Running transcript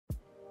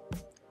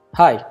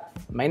Hi,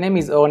 my name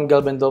is Owen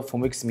Gelbendorf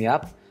from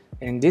WixMeUp,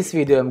 and in this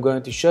video I'm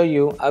going to show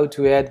you how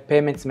to add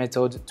payment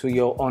method to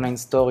your online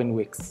store in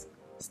Wix.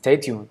 Stay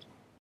tuned.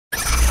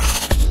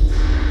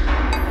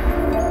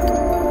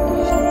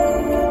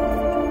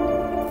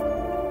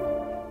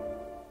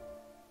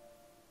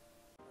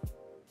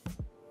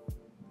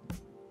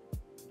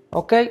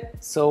 Okay,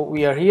 so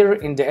we are here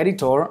in the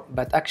editor,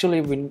 but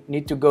actually we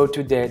need to go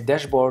to the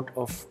dashboard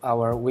of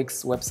our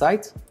Wix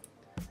website.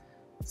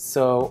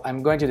 So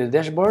I'm going to the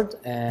dashboard.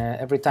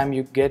 Every time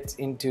you get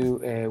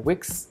into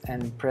Wix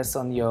and press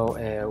on your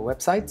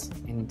website,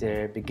 in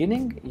the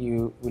beginning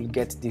you will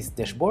get this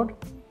dashboard.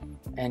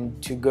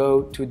 And to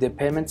go to the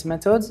payment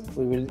methods,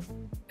 we will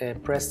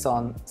press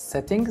on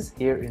settings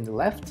here in the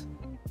left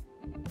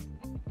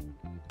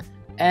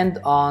and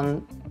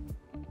on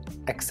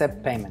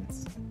accept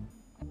payments.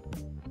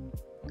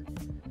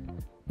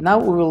 Now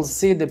we will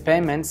see the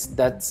payments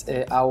that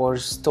our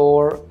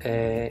store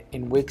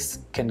in Wix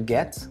can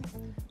get.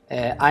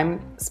 I'm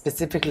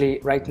specifically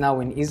right now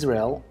in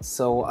Israel,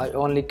 so I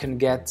only can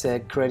get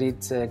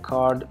credit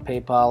card,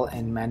 PayPal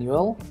and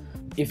manual.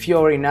 If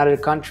you're in another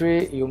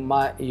country, you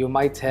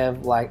might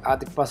have like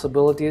other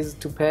possibilities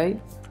to pay.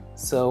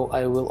 So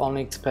I will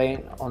only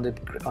explain on the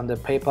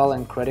PayPal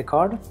and credit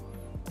card.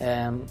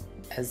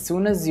 As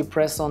soon as you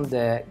press on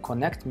the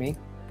Connect Me,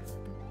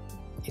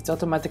 it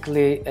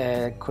automatically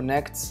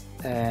connects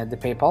the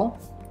PayPal.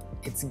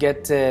 It's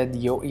get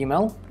your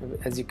email.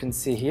 As you can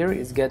see here,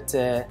 it's get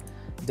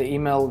the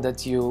email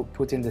that you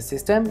put in the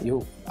system.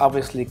 You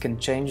obviously can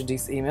change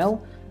this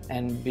email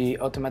and be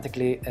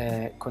automatically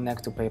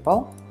connect to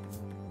PayPal.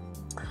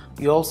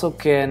 You also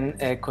can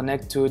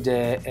connect to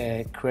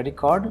the credit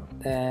card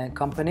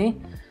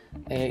company.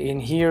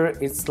 In here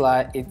it's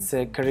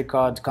a credit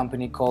card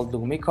company called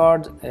Leumi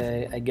Card.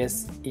 I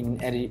guess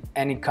in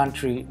any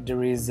country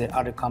there is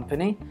other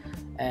company,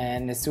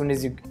 and as soon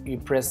as you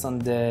press on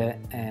the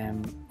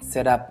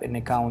set up an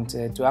account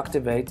to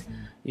activate,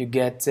 you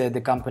get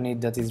the company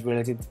that is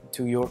related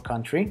to your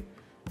country,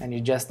 and you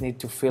just need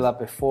to fill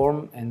up a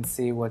form and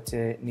see what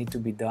need to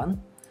be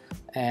done.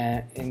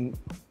 And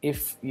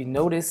if you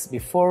notice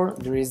before,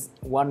 there is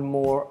one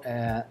more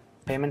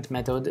payment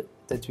method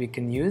that we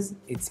can use.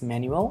 It's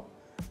manual.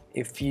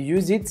 If you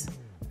use it,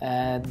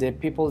 the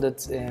people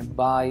that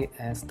buy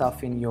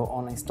stuff in your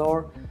online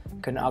store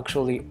can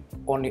actually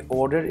only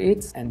order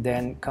it and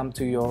then come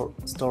to your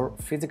store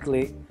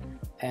physically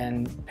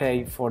and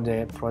pay for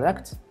the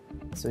product.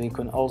 So you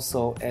can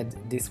also add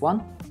this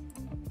one,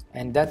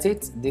 and that's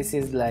it. This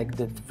is like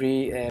the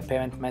three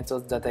payment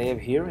methods that I have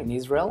here in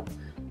Israel.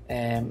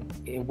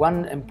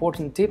 One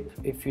important tip: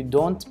 if you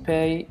don't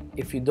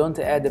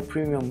add a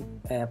premium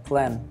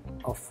plan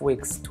of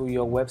Wix to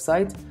your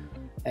website,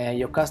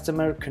 your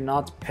customer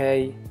cannot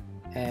pay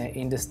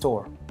in the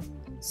store.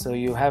 So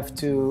you have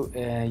to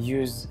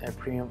use a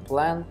premium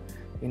plan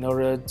in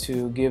order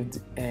to give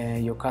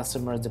your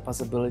customers the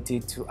possibility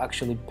to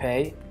actually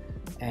pay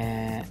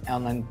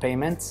online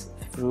payments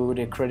through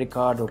the credit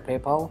card or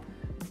PayPal,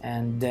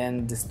 and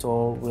then the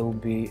store will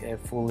be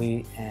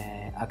fully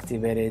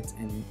activated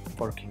and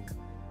working.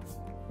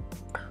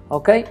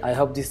 Okay, I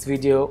hope this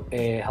video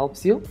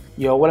helps you.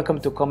 You're welcome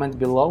to comment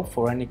below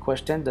for any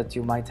question that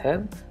you might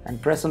have,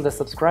 and press on the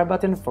subscribe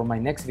button for my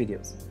next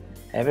videos.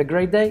 Have a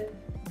great day!